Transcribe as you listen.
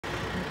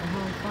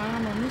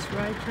farm on this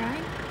road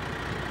train.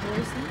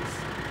 Horses.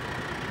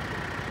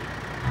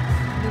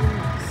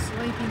 Little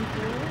sleeping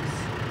quarters.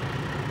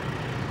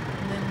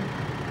 And then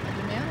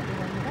the mountain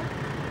on the back.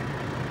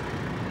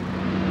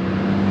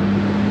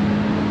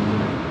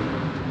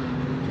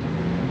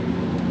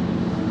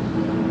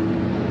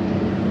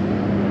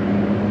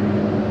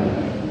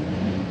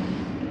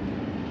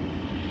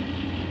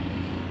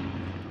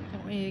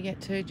 Don't want you to get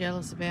too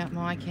jealous about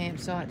my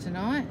campsite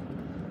tonight.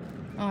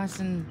 Nice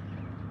and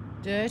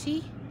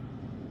dirty.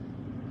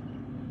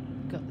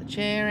 Got the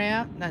chair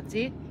out, that's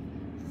it.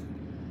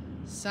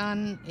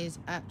 Sun is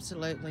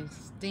absolutely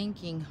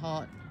stinking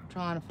hot.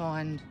 Trying to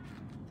find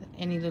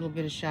any little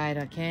bit of shade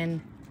I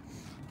can.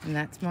 And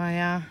that's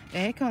my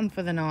aircon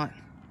for the night.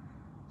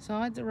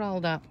 Sides are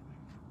rolled up.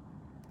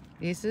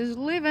 This is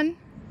living.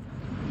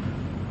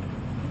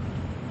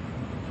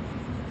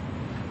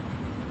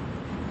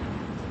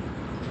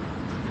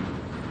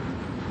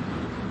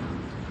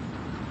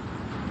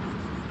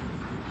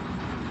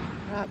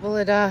 Right, well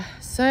it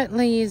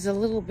certainly is a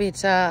little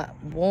bit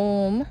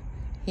warm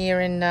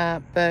here in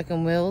Burke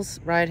and Wills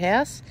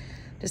roadhouse.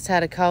 Just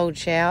had a cold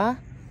shower.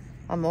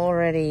 I'm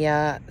already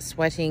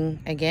sweating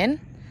again,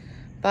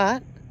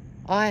 but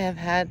I have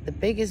had the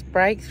biggest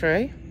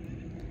breakthrough.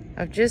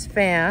 I've just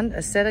found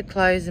a set of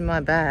clothes in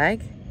my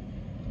bag.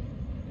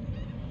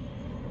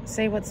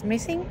 See what's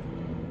missing?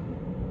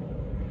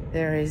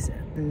 There is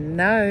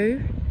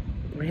no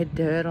red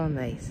dirt on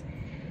these.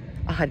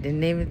 I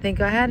didn't even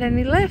think I had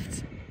any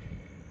left.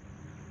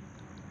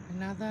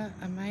 Another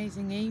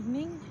amazing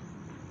evening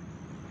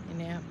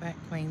in outback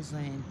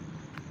Queensland.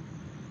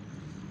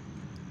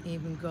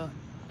 Even got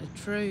a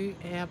true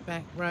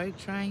outback road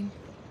train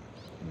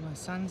in my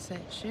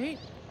sunset shoot.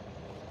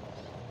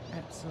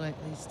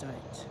 Absolutely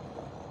stoked.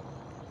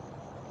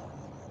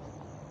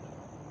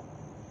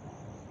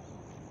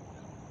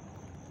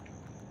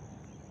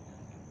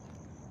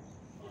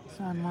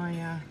 So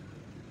my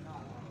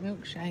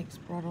milkshakes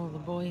brought all the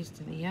boys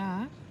to the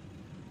yard.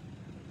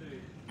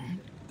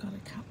 Got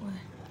a couple of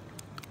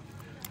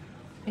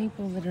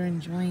people that are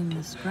enjoying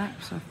the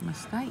scraps off my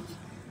steak.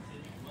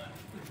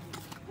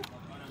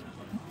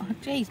 Oh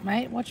geez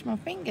mate, watch my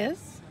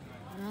fingers.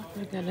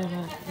 We've got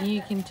a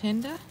new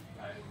contender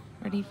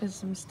ready for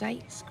some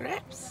steak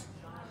scraps.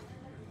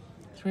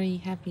 3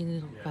 happy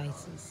little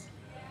faces.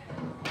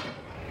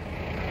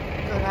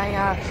 So they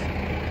are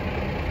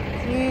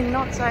a few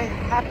not so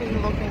happy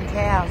looking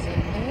cows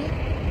in here.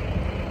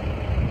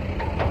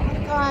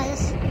 The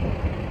guys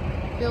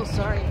feel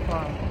sorry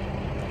for them.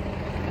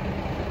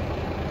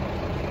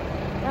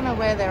 Don't know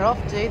where they're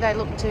off to. They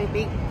look too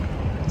big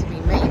to be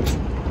meat.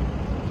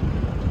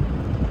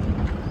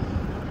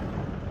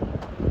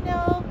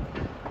 No.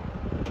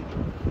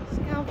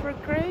 Just going for a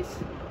cruise.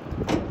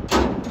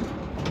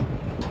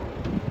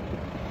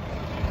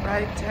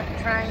 Road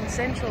train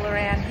central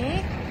around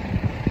here.